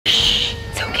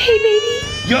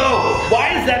Yo,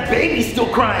 why is that baby still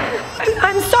crying?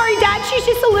 I'm sorry, Dad. She's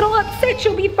just a little upset.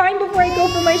 She'll be fine before I go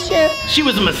for my shift. She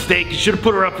was a mistake. You should have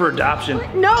put her up for adoption.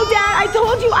 No, Dad. I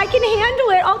told you I can handle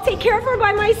it. I'll take care of her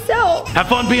by myself. Have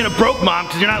fun being a broke mom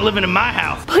because you're not living in my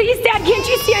house. Please, Dad. Can't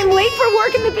you see I'm late for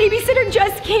work and the babysitter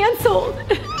just canceled?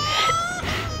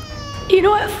 You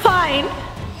know what? Fine.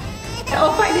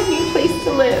 I'll find a new place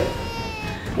to live.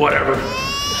 Whatever.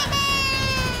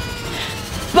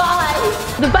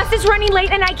 Bye. The bus is running late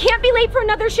and I can't be late for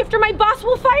another shift or my boss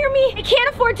will fire me. I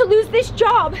can't afford to lose this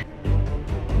job.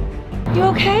 You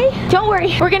okay? Don't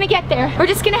worry, we're gonna get there. We're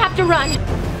just gonna have to run.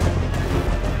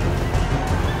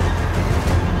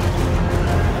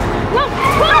 Whoa,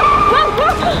 whoa, whoa,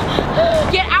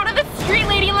 whoa. Get out of the street,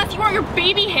 lady, unless you want your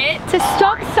baby hit. It's a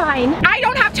stop sign. I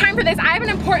don't have time for this. I have an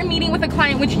important meeting with a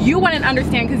client which you wouldn't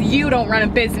understand because you don't run a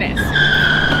business.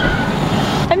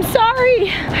 I'm sorry.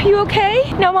 Are you okay?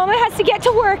 Now Mama has to get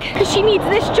to work because she needs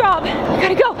this job. I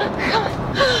gotta go.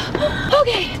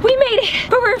 Okay, we made it,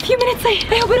 but we're a few minutes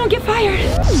late. I hope I don't get fired.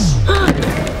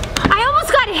 I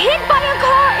almost got hit by a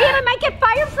car and I might get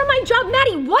fired from my job.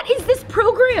 Maddie, what is this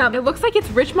program? It looks like it's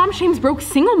rich mom shames broke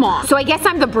single mom. So I guess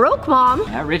I'm the broke mom.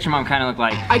 That rich mom kind of looked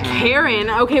like A Karen.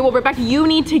 Okay, well, Rebecca, you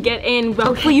need to get in.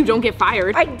 Hopefully you don't get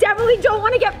fired. I definitely don't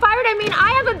want to get fired. I mean,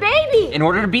 I have a baby. In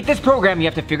order to beat this program, you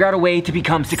have to figure out a way to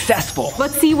become successful.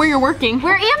 Let's see where you're working.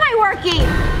 Where am I working?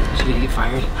 Is she gonna get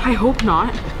fired? I hope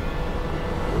not.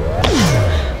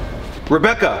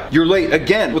 Rebecca, you're late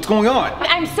again. What's going on?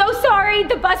 I'm so sorry.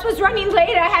 The bus was running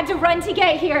late. I had to run to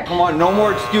get here. Come on, no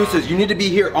more excuses. You need to be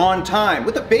here on time.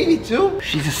 With the baby too?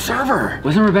 She's a server.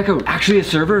 Wasn't Rebecca actually a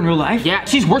server in real life? Yeah,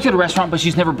 she's worked at a restaurant, but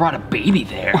she's never brought a baby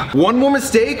there. One more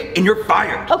mistake and you're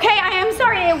fired. Okay, I am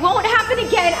sorry. It won't happen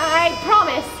again. I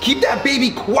promise. Keep that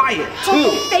baby quiet too.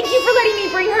 Okay, thank you for letting me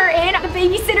bring her in. The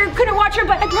babysitter couldn't watch her,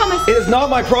 but I promise. It is not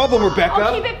my problem, Rebecca.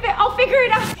 I'll keep it fit. I'll figure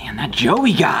it out. Man, that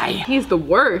Joey guy. He's the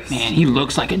worst. Man, he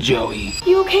looks like a Joey.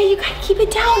 You okay? You gotta keep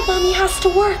it down. Mommy has to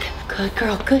work. Good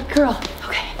girl, good girl.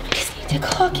 Okay, just need to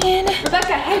clock in.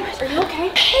 Rebecca, hey, are you okay?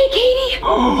 Hey, Katie.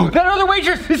 Oh, that other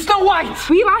waitress is Snow White.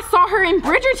 We last saw her in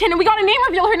Bridgerton and we got a name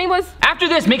reveal. Her name was... After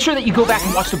this, make sure that you go back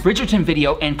and watch the Bridgerton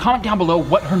video and comment down below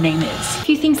what her name is. A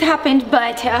few things happened,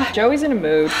 but Joey's in a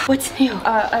mood. what's new?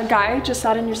 A guy just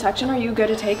sat in your section. Are you good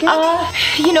to take it?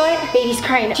 You know what? Baby's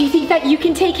crying. Do you think that you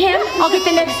can take him? I'll get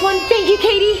the next one. Thank you,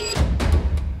 Katie.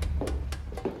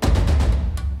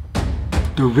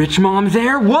 The rich mom's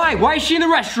there? Why? Why is she in the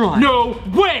restaurant? No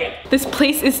way! This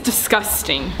place is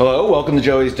disgusting. Hello, welcome to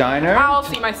Joey's Diner. I'll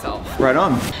see myself. Right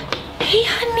on. Hey,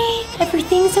 honey.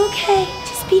 Everything's okay.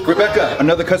 Just be quiet. Rebecca,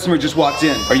 another customer just walked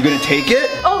in. Are you gonna take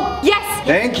it? Oh, yes.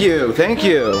 Thank you, thank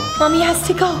you. Mommy has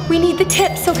to go. We need the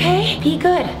tips, okay? Be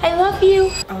good. I love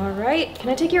you. All right. Can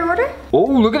I take your order? Oh,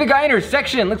 look at the guy in her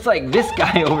section. Looks like this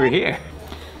guy over here.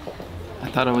 I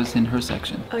thought I was in her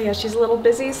section. Oh yeah, she's a little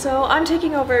busy, so I'm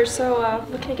taking over. So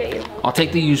what can I get you? I'll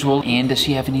take the usual. And does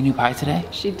she have any new pie today?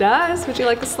 She does. Would you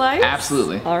like a slice?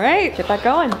 Absolutely. All right, get that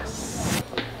going.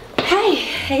 Hi.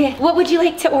 Hey, what would you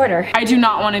like to order? I do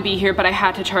not want to be here, but I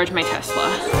had to charge my Tesla.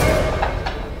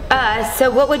 So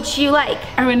what would you like?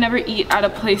 I would never eat at a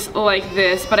place like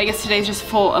this, but I guess today's just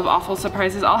full of awful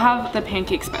surprises. I'll have the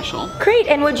pancake special. Great.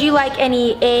 And would you like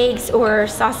any eggs or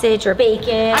sausage or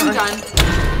bacon? I'm done.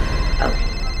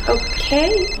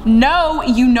 Okay. No,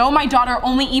 you know my daughter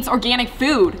only eats organic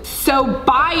food, so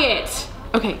buy it.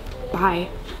 Okay, bye.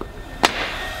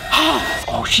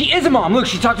 Oh, she is a mom. Look,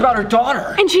 she talked about her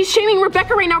daughter. And she's shaming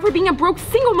Rebecca right now for being a broke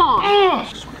single mom.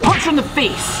 Punch her in the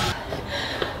face.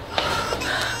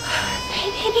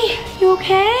 Hey, baby. You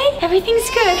okay? Everything's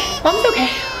good. Mom's okay.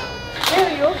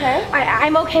 Hey, are you okay?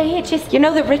 I'm okay. It's just, you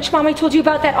know the rich mom I told you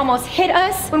about that almost hit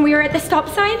us when we were at the stop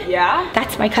sign? Yeah?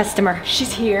 That's my customer.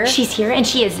 She's here. She's here and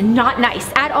she is not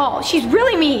nice at all. She's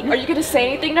really mean. Are you gonna say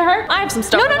anything to her? I have some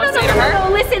stuff I want to say to her.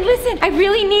 No, listen. I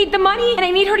really need the money and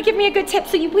I need her to give me a good tip,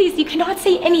 so you cannot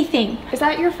say anything. Is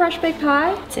that your fresh baked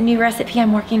pie? It's a new recipe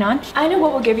I'm working on. I know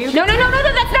what we'll give you. No,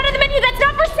 that's not in the menu. That's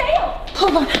not for sale.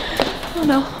 Hold on. Oh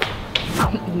no.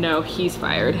 No, he's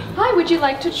fired. Hi, would you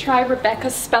like to try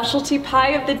Rebecca's specialty pie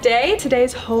of the day?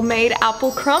 Today's homemade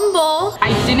apple crumble.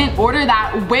 I didn't order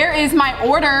that. Where is my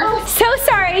order? Oh, so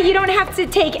sorry. You don't have to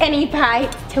take any pie.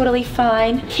 Totally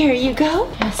fine. Here you go.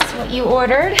 That's what you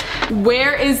ordered.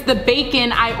 Where is the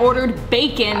bacon? I ordered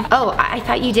bacon. Oh, I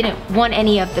thought you didn't want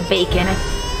any of the bacon.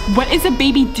 What is a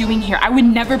baby doing here? I would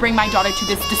never bring my daughter to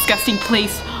this disgusting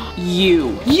place.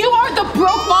 You. You are the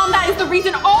broke mom that is the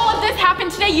reason all of this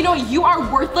happened today. You know you are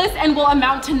worthless and will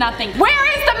amount to nothing.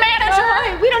 Where is the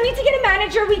manager? We don't need to get a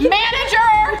manager. We can Manager!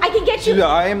 I can get you. Yeah,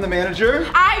 I am the manager.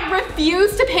 I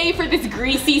refuse to pay for this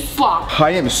greasy slop.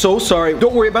 I am so sorry.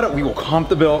 Don't worry about it. We will comp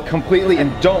the bill completely,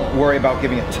 and don't worry about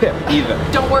giving a tip either.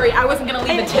 Don't worry, I wasn't gonna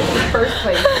leave a tip in the first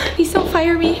place. Please don't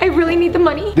fire me. I really need the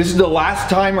money. This is the last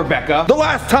time, Rebecca. The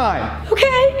last time.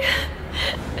 Okay.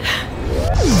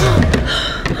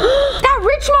 That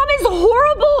rich mom is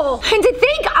horrible. And to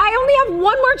think I only have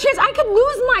one more chance, I could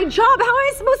lose my job. How am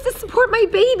I supposed to support my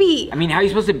baby? I mean, how are you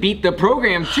supposed to beat the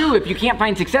program too? If you can't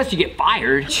find success, you get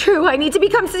fired. True, I need to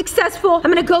become successful.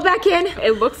 I'm gonna go back in.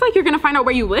 It looks like you're gonna find out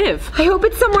where you live. I hope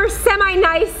it's somewhere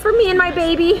semi-nice for me and my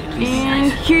baby.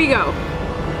 And here you go.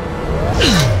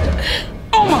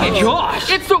 Oh my gosh!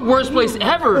 It's the worst place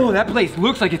ever! Oh, that place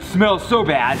looks like it smells so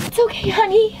bad. It's okay,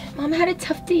 honey. Mom had a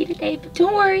tough day today, but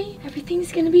don't worry.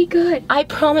 Everything's gonna be good. I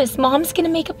promise, Mom's gonna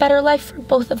make a better life for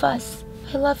both of us.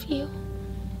 I love you.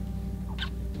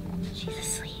 She's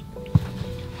asleep.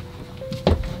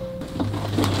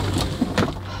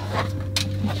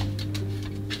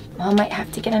 Mom might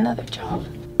have to get another job.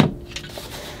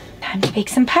 Time to bake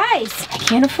some pies. I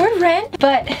can't afford rent,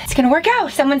 but it's gonna work out.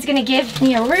 Someone's gonna give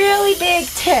me a really big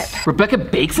tip. Rebecca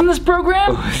bakes in this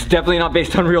program? Oh, it's definitely not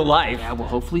based on real life. Yeah, well,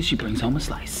 hopefully she brings home a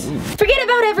slice. Forget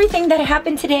about everything that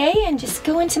happened today and just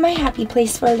go into my happy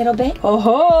place for a little bit.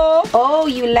 Oh,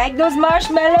 you like those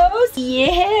marshmallows?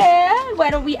 Yeah. Why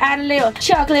don't we add a little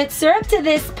chocolate syrup to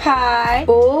this pie?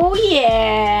 Oh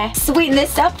yeah. Sweeten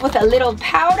this up with a little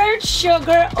powdered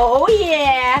sugar. Oh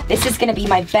yeah. This is gonna be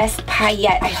my best pie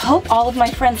yet. I hope all of my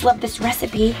friends love this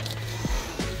recipe.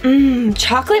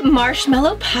 Chocolate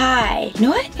marshmallow pie. You know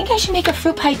what? I think I should make a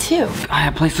fruit pie too. God,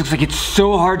 that place looks like it's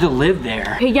so hard to live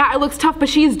there. Okay, yeah, it looks tough, but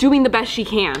she is doing the best she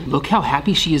can. Look how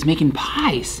happy she is making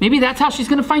pies. Maybe that's how she's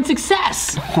gonna find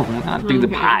success. Oh, not through the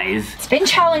pies. It's been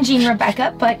challenging,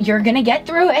 Rebecca, but you're gonna get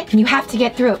through it. And you have to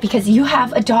get through it because you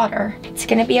have a daughter. It's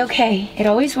gonna be okay. It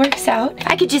always works out. If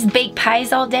I could just bake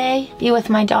pies all day, be with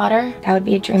my daughter, that would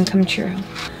be a dream come true.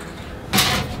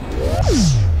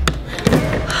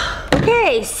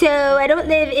 Okay, so I don't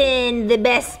live in the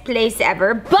best place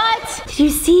ever, but did you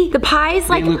see the pies?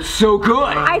 They look so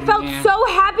good. I felt so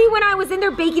happy when I was in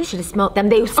there baking. Should have smelled them.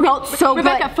 They smelled so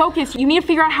Rebecca, good. focus. You need to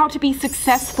figure out how to be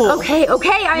successful. Okay,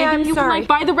 I am you sorry. can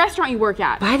buy the restaurant you work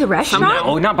at. Buy the restaurant?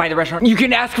 No, not by the restaurant. You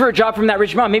can ask for a job from that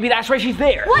rich mom. Maybe that's why she's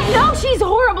there. What? No, she's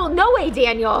horrible. No way,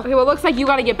 Daniel. Okay, well, it looks like you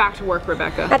gotta get back to work,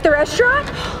 Rebecca. At the restaurant?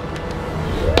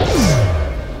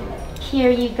 Here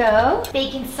you go.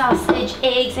 Bacon, sausage,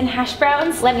 eggs, and hash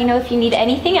browns. Let me know if you need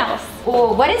anything else.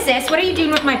 Oh, what is this? What are you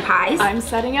doing with my pies? I'm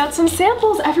setting out some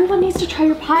samples. Everyone needs to try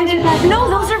your pies. No,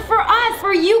 those are for us,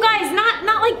 for you guys, not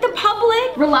like the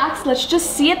public. Relax, let's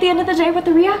just see at the end of the day what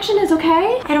the reaction is,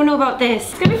 okay? I don't know about this.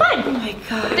 It's gonna be fine. Oh my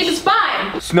god. I think it's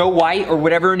fine. Snow White, or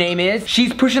whatever her name is,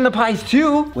 she's pushing the pies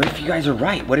too. What if you guys are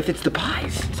right? What if it's the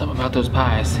pies? What's up about those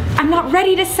pies? I'm not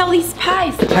ready to sell these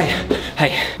pies.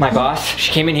 Hi, my boss.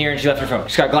 She came in here and she left her phone.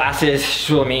 She's got glasses, she's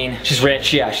real mean. She's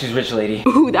rich, yeah, she's a rich lady.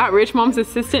 Ooh, that rich mom's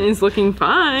assistant is looking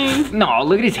fine. No,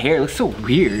 look at his hair, it looks so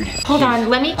weird. Hold on,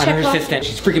 let me check. I'm her assistant,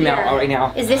 she's freaking me out right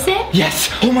now. Is this it? Yes,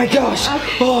 oh my gosh.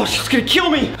 Okay. Oh, she's gonna kill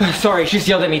me. Sorry, she's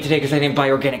yelled at me today because I didn't buy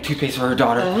organic toothpaste for her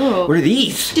daughter. Oh. What are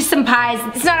these? Just some pies.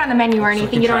 It's not on the menu or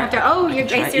anything. You don't have to, oh, you're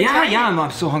Yeah,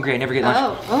 I'm so hungry, I never get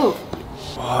lunch. Oh.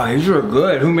 Oh, these are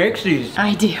good. Who makes these?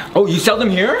 I do. Oh, you sell them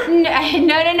here?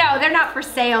 No. They're not for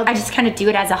sale. I just kind of do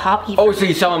it as a hobby. Oh, so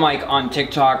you sell them like on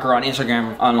TikTok or on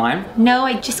Instagram online? No,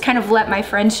 I just kind of let my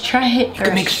friends try it. You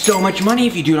can make so much money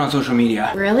if you do it on social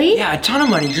media. Really? Yeah, a ton of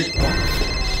money.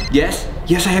 Yes,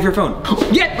 I have your phone.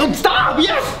 Yeah, stop,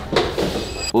 yes!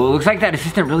 Well, it looks like that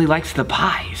assistant really likes the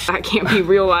pies. That can't be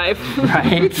real life.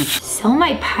 Right? Sell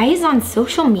my pies on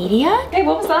social media? Hey,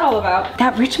 what was that all about?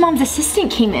 That rich mom's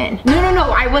assistant came in. No,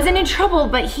 I wasn't in trouble,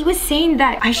 but he was saying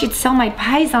that I should sell my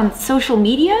pies on social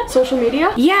media. Social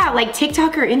media? Yeah, like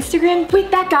TikTok or Instagram.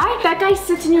 Wait, that guy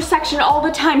sits in your section all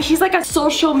the time. He's like a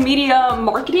social media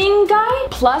marketing guy.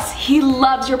 Plus, he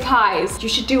loves your pies. You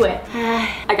should do it.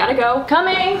 I gotta go.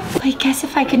 Coming. I guess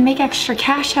if I could make extra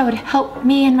cash, that would help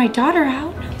me and my daughter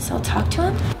out. So I'll talk to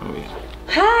him. Oh, yeah.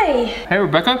 Hi. Hey,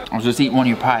 Rebecca. I was just eating one of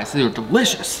your pies. They were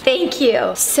delicious. Thank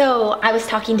you. So I was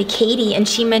talking to Katie and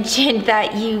she mentioned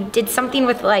that you did something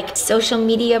with like social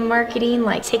media marketing,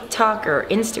 like TikTok or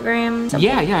Instagram. Something.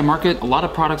 Yeah, I market a lot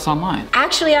of products online.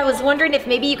 Actually, I was wondering if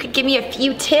maybe you could give me a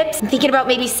few tips. I'm thinking about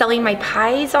maybe selling my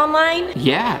pies online.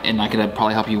 Yeah, and I could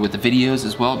probably help you with the videos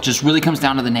as well. Just really comes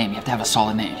down to the name. You have to have a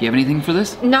solid name. Do you have anything for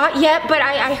this? Not yet, but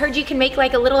I heard you can make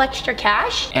like a little extra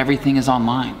cash. Everything is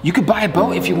online. You could buy a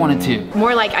boat if you wanted to.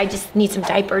 More like I just need some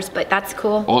diapers, but that's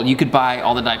cool. Well, you could buy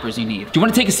all the diapers you need. Do you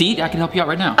want to take a seat? I can help you out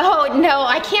right now. Oh, no,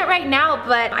 I can't right now,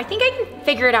 but I think I can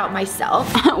figure it out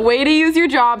myself. Way to use your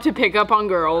job to pick up on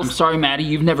girls. I'm sorry, Maddie.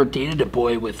 You've never dated a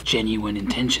boy with genuine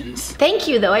intentions. Thank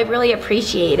you, though. I really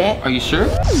appreciate it. Are you sure?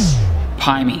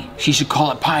 Pie me. She should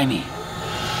call it pie me.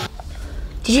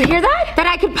 Did you hear that? That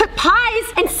I could put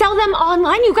pies and sell them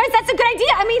online? You guys, that's a good idea.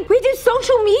 I mean, we do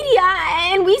social media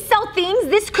and we sell things.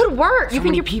 This could work. So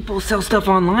many people sell stuff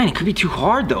online. It could be too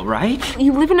hard though, right?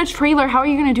 You live in a trailer. How are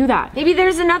you gonna do that? Maybe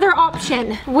there's another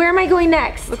option. Where am I going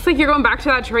next? Looks like you're going back to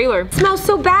that trailer. It smells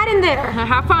so bad in there.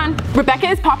 Have fun. Rebecca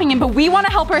is popping in, but we want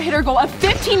to help her hit her goal of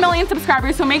 15 million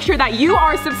subscribers, so make sure that you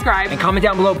are subscribed. And comment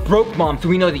down below, broke mom, so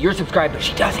we know that you're subscribed, but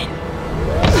she doesn't.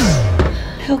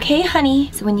 Okay, honey.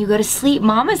 So when you go to sleep,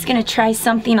 Mama's gonna try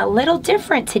something a little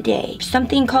different today.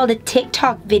 Something called a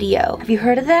TikTok video. Have you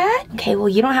heard of that? Okay, well,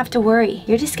 you don't have to worry.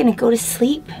 You're just gonna go to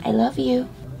sleep. I love you.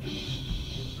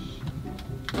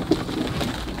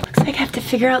 Looks like I have to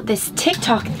figure out this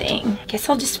TikTok thing. Guess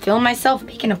I'll just film myself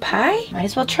making a pie. Might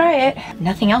as well try it.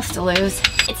 Nothing else to lose.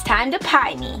 It's time to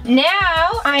pie me.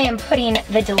 Now I am putting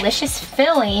the delicious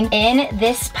filling in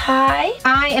this pie.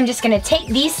 I am just gonna take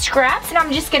these scraps and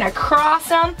I'm just gonna cross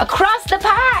them across the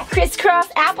pie. Crisscross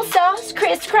applesauce,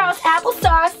 crisscross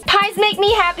applesauce. Pies make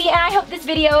me happy and I hope this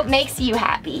video makes you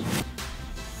happy.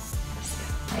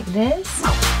 Like this.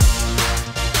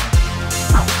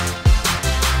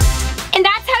 And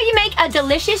that's how you make a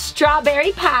delicious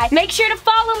strawberry pie. Make sure to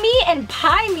follow me and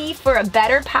pie me for a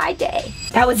better pie day.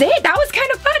 That was it. That was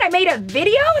kind of fun. I made a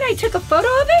video and I took a photo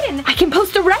of it and I can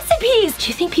post the recipes. Do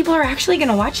you think people are actually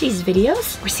gonna watch these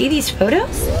videos or see these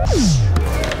photos?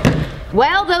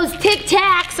 Well, those Tic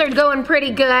Tacs are going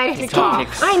pretty good.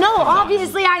 I know,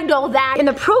 obviously I know that. In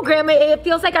the program, it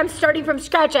feels like I'm starting from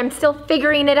scratch. I'm still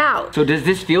figuring it out. So does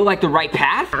this feel like the right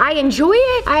path? I enjoy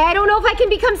it. I don't know if I can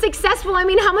become successful. I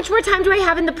mean, how much more time do I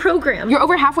have in the program? You're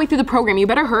over halfway through the program. You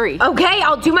better hurry. Okay,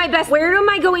 I'll do my best. Where am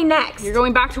I going next? You're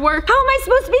going back to work. How am I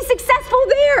supposed to be successful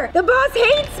there? The boss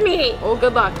hates me. Oh,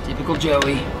 good luck. Typical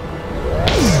Joey.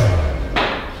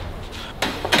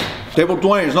 Table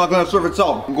 20 is not gonna serve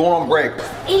itself. I'm going on break.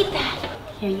 Eat that.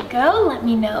 Here you go. Let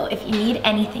me know if you need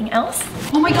anything else.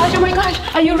 Oh my gosh,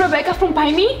 are you Rebecca from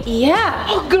Pie Me? Yeah.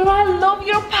 Oh girl, I love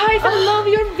your pies, I love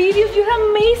your videos, you're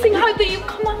amazing. How do you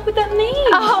come up with that name?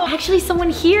 Oh, actually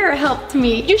someone here helped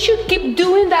me. You should keep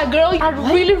doing that, girl. I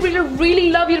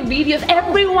really love your videos.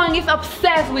 Everyone is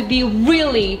obsessed with you,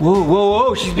 really.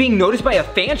 Whoa, she's being noticed by a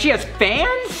fan? She has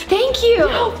fans? Thank you.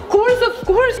 Of course.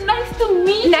 Nice to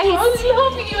meet you. Nice. I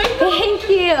love you. Thank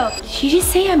you. Did you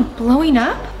just say I'm blowing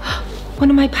up? One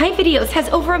of my pie videos has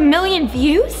over 1 million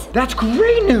views. That's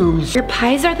great news. Your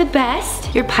pies are the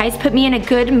best. Your pies put me in a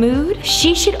good mood.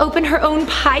 She should open her own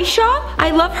pie shop.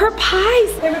 I love her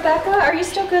pies. Hey Rebecca, are you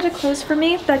still good to close for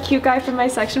me? That cute guy from my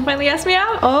section finally asked me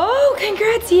out. Oh,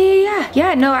 congrats. Yeah.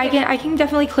 Yeah, no, I can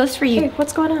definitely close for you. Hey,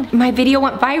 what's going on? My video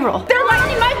went viral. They're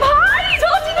liking my pie. I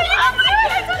told you that you could do it.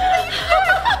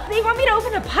 They want me to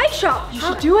open a pie shop. You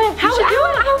should do it. How am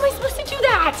I supposed to do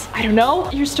that? I don't know.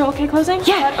 You're still okay closing?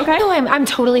 Yeah. Okay. No, I'm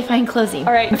totally fine closing.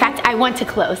 All right. In fact, I want to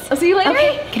close. I'll see you later.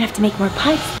 Okay. Gonna have to make more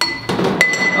pies.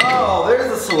 Oh,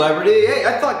 there's a celebrity. Hey,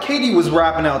 I thought Katie was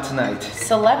rapping out tonight.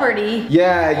 Celebrity.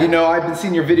 Yeah, you know, I've been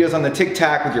seeing your videos on the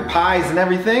TikTok with your pies and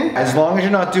everything. As long as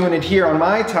you're not doing it here on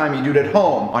my time, you do it at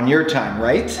home on your time,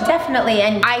 right? Definitely,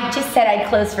 and I just said I'd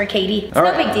close for Katie. It's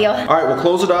no big deal. All right, we'll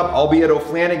close it up. I'll be at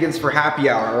O'Flanagan's for happy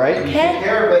hour, all right? You take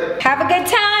care of it. Have a good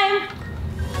time.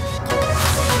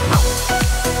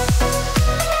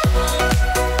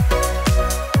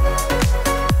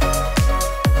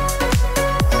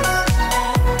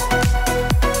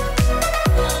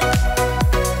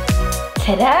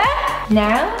 Ta-da!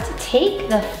 Now to take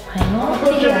the final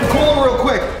video. Come on real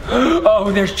quick.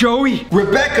 Oh, there's Joey.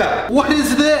 Rebecca, what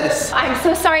is this? I'm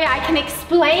so sorry, I can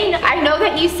explain. I know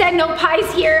that you said no pies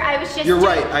here. I was just... You're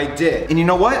right, I did. And you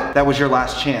know what? That was your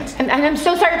last chance. I'm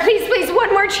so sorry. Please,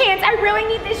 one more chance. I really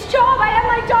need this job. I have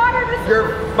my daughter.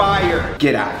 You're fired.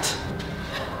 Get out.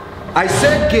 I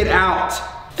said get out.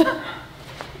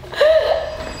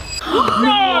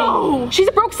 No! She's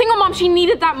a broke single mom. She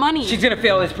needed that money. She's gonna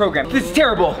fail this program. This is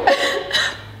terrible.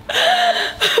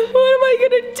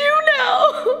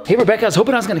 Hey, Rebecca, I was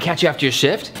hoping I was gonna catch you after your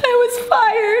shift. I was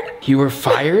fired. You were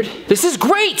fired? This is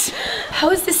great! How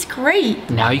is this great?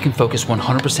 Now you can focus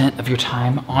 100% of your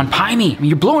time on Pie Me. I mean,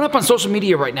 you're blowing up on social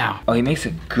media right now. Oh, he makes a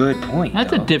good point.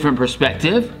 That's a different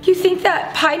perspective. You think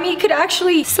that Pie Me could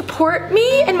actually support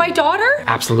me and my daughter?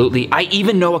 Absolutely. I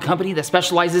even know a company that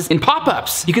specializes in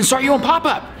pop-ups. You can start your own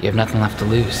pop-up. You have nothing left to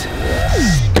lose.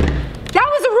 That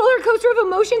was a roller coaster of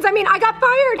emotions. I mean, I got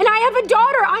fired and I have a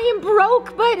daughter. I am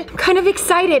broke, but I'm kind of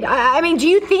excited. I mean, do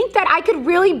you think that I could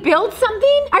really build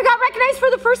something? I got recognized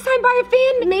for the first time by a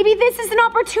fan. Maybe this is an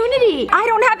opportunity. I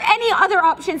don't have any other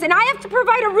options and I have to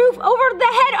provide a roof over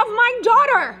the head of my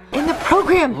daughter. In the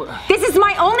program. This is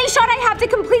my only shot. I have to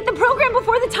complete the program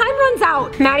before the time runs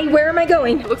out. Maddie, where am I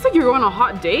going? It looks like you're going on a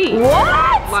hot date.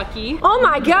 What? Lucky. Oh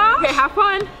my gosh. Okay, have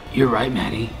fun. You're right,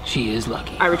 Maddie. She is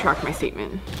lucky. I retract my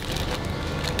statement.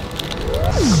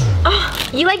 Oh,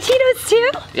 you like Cheetos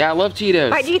too? Yeah, I love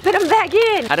Cheetos. Why'd you put them back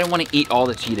in? I didn't want to eat all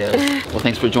the Cheetos. Well,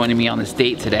 thanks for joining me on this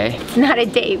date today. It's not a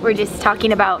date. We're just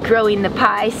talking about growing the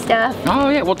pie stuff. Oh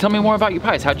yeah, well tell me more about your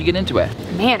pies. How'd you get into it?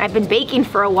 Man, I've been baking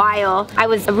for a while. I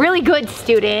was a really good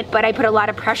student, but I put a lot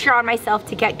of pressure on myself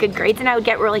to get good grades and I would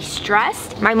get really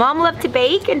stressed. My mom loved to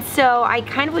bake and so I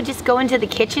kind of would just go into the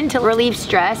kitchen to relieve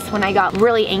stress when I got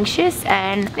really anxious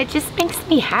and it just makes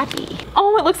me happy.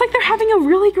 Oh, it looks like they're having a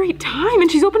really great time and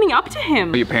she's opening up to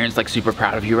him. Are your parents like super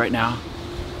proud of you right now?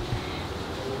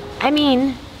 I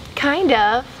mean, kind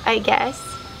of, I guess.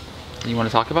 You want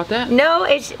to talk about that? No,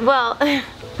 well,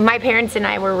 my parents and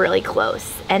I were really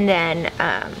close. And then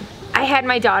I had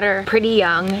my daughter pretty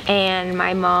young and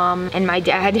my mom and my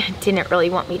dad didn't really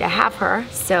want me to have her.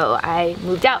 So I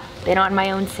moved out, been on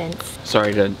my own since.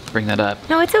 Sorry to bring that up.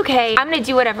 No, it's okay. I'm gonna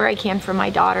do whatever I can for my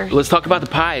daughter. Let's talk about the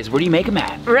pies. Where do you make them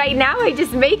at? Right now, I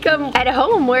just make them at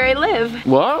home where I live.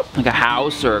 What? Like a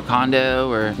house or a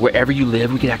condo or wherever you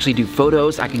live, we could actually do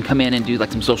photos. I can come in and do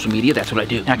like some social media. That's what I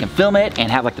do. And I can film it and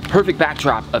have like the perfect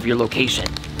backdrop of your location.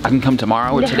 I can come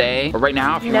tomorrow or today or right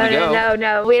now if you want to go.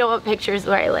 No. We don't want pictures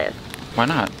where I live. Why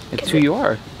not? It's who you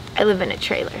are. I live in a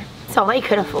trailer. It's all I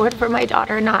could afford for my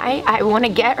daughter and I want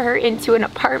to get her into an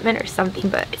apartment or something,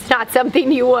 but it's not something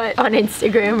you want on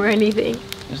Instagram or anything.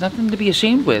 There's nothing to be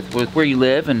ashamed with where you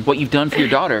live and what you've done for your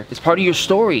daughter. It's part of your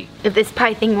story. If this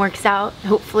pie thing works out,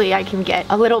 hopefully I can get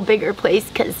a little bigger place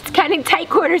because it's kind of tight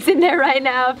quarters in there right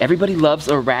now. Everybody loves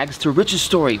a rags to riches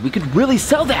story. We could really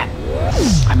sell that.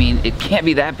 I mean, it can't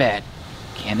be that bad,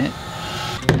 can it?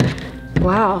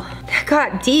 Wow, that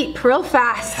got deep real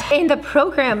fast. In the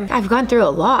program, I've gone through a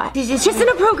lot. It's just in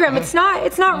a program, it's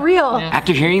not real.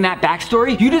 After hearing that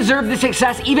backstory, you deserve the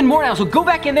success even more now, so go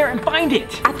back in there and find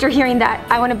it. After hearing that,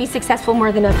 I want to be successful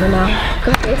more than ever now.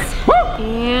 Got this. Woo!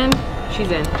 And she's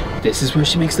in. This is where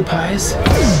she makes the pies.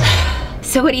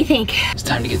 So what do you think? It's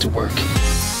time to get to work.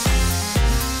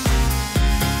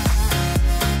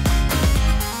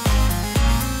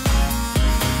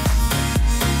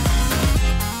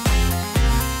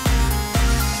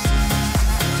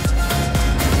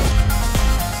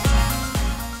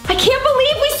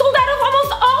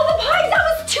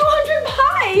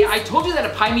 Yeah, I told you that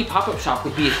a Pie Me pop-up shop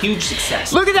would be a huge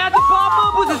success. Look at that, the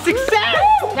pop-up was a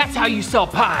success! That's how you sell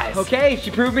pies. Okay,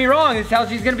 she proved me wrong. This is how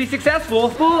she's gonna be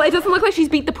successful. Well, it doesn't look like she's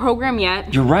beat the program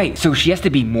yet. You're right, so she has to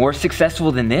be more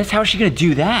successful than this? How is she gonna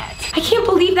do that? I can't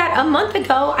believe that a month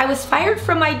ago I was fired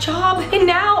from my job and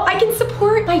now I can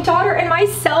support my daughter and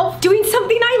myself doing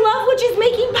something I love, which is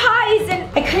making pies,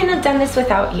 and I couldn't have done this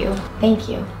without you. Thank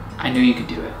you. I knew you could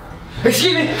do it.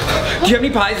 Excuse me, do you have any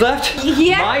pies left?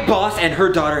 Yeah. My boss and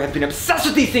her daughter have been obsessed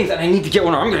with these things and I need to get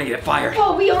one or I'm gonna get fired.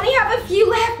 Oh, we only have a few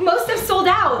left. Most have sold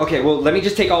out. Okay, well, let me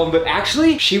just take all of them, but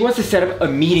actually, she wants to set up a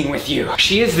meeting with you.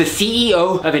 She is the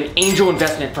CEO of an angel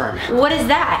investment firm. What is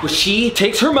that? Well, she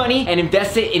takes her money and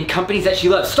invests it in companies that she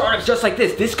loves. Startups just like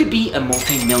this. This could be a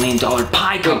multi-million-dollar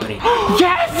pie company.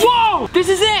 Yes! Whoa! This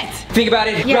is it! Think about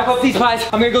it. Yes. Wrap up these pies.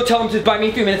 I'm gonna go tell them to buy me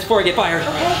a few minutes before I get fired.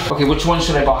 Okay, which one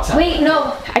should I box out? Wait,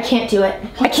 no, I can't do it.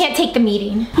 I can't take the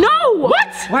meeting. No!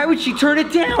 What? Why would she turn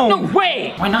it down? No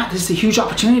way! Why not? This is a huge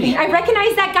opportunity. I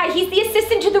recognize that guy. He's the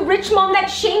assistant to the rich mom that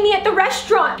shamed me at the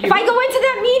restaurant. If I go into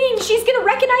that meeting, she's gonna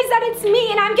recognize that it's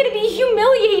me and I'm gonna be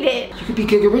humiliated. You could be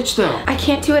giga rich though. I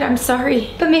can't do it, I'm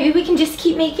sorry. But maybe we can just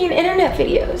keep making internet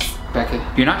videos.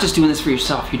 Becca, you're not just doing this for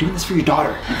yourself, you're doing this for your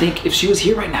daughter. I think if she was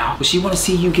here right now, would she want to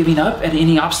see you giving up at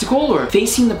any obstacle or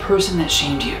facing the person that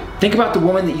shamed you? Think about the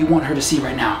woman that you want her to see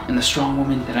right now and the strong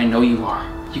woman that I know you are.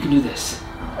 You can do this.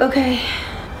 Okay,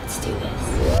 let's do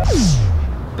this.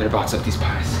 Better box up these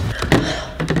pies.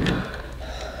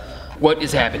 What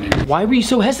is happening? Why were you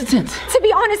so hesitant? To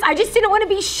be honest, I just didn't want to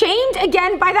be shamed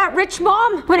again by that rich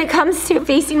mom. When it comes to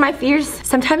facing my fears,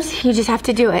 sometimes you just have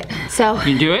to do it. So, You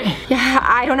can do it? yeah,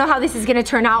 I don't know how this is gonna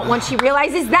turn out once she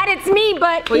realizes that it's me,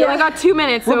 but Well, you only got 2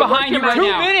 minutes. We're so behind you right Wish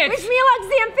now. me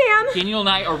luck, Zam fam. Daniel and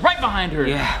I are right behind her.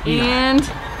 Yeah.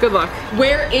 And good luck.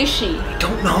 Where is she?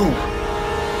 Don't know.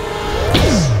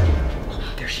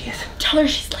 There she is. Tell her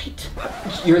she's late.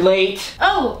 You're late.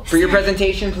 Oh, For your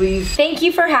presentation, please. thank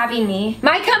you for having me.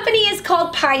 My company is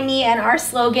called Pie Me, and our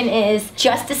slogan is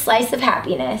just a slice of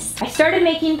happiness. I started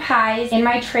making pies in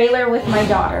my trailer with my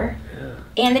daughter.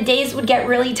 And the days would get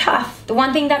really tough. The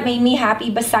one thing that made me happy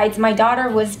besides my daughter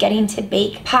was getting to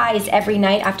bake pies every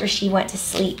night after she went to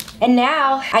sleep. And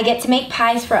now I get to make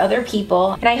pies for other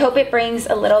people, and I hope it brings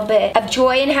a little bit of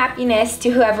joy and happiness to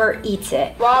whoever eats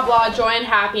it. Blah, blah, joy and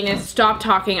happiness. Stop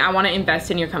talking. I want to invest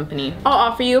in your company. I'll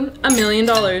offer you $1 million.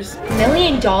 $1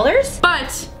 million?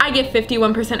 But I get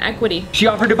 51% equity. She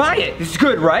offered to buy it. This is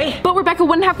good, right? But Rebecca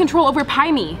wouldn't have control over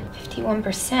Pie Me.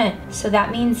 51%. So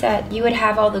that means that you would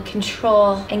have all the control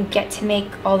and get to make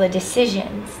all the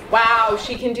decisions. Wow,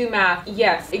 she can do math.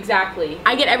 Yes, exactly.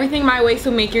 I get everything my way, so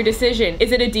make your decision.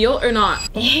 Is it a deal or not?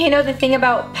 You know, the thing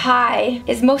about pie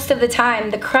is most of the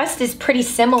time the crust is pretty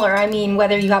similar. I mean,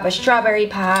 whether you have a strawberry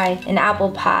pie, an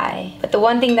apple pie. But the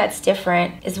one thing that's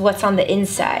different is what's on the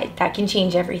inside. That can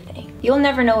change everything. You'll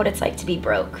never know what it's like to be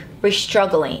broke. We're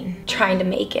struggling, trying to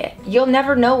make it. You'll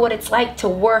never know what it's like to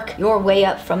work your way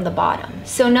up from the bottom.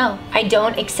 So no, I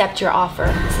don't accept your offer.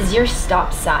 This is your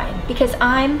stop sign, because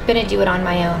I'm gonna do it on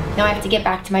my own. Now I have to get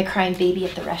back to my crying baby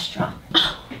at the restaurant.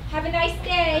 Have a nice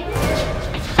day.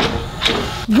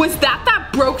 Was that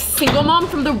broke single mom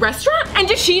from the restaurant? And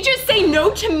did she just say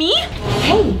no to me?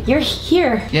 Hey, you're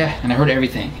here. Yeah, and I heard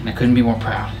everything, and I couldn't be more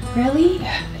proud. Really?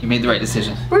 Yeah, you made the right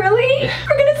decision. Really? Yeah.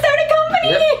 We're gonna start a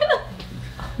company.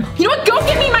 Yep. You know what? Go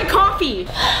get me my coffee.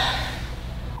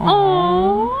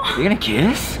 Aww. You're gonna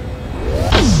kiss?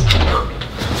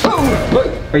 Oh,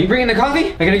 look, are you bringing the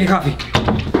coffee? I gotta get coffee.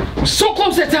 So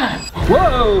close that time.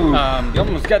 Whoa! You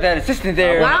almost got that assistant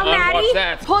there. Wow, what's Maddie,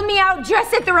 that? pulled me out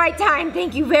just at the right time.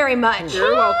 Thank you very much.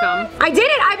 You're welcome. I did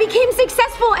it. I became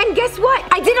successful, and guess what?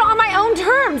 I did it on my own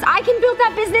terms. I can build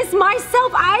that business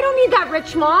myself. I don't need that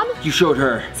rich mom. You showed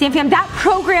her. Sam fam, that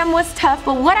program was tough,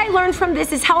 but what I learned from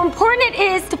this is how important it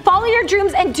is to follow your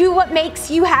dreams and do what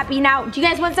makes you happy. Now, do you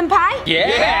guys want some pie?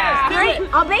 Yeah! Great,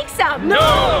 I'll bake some. No.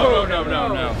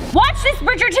 Watch this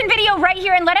Bridgerton video right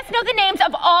here and let us know the names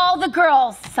of all the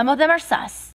girls. Some of them are sus.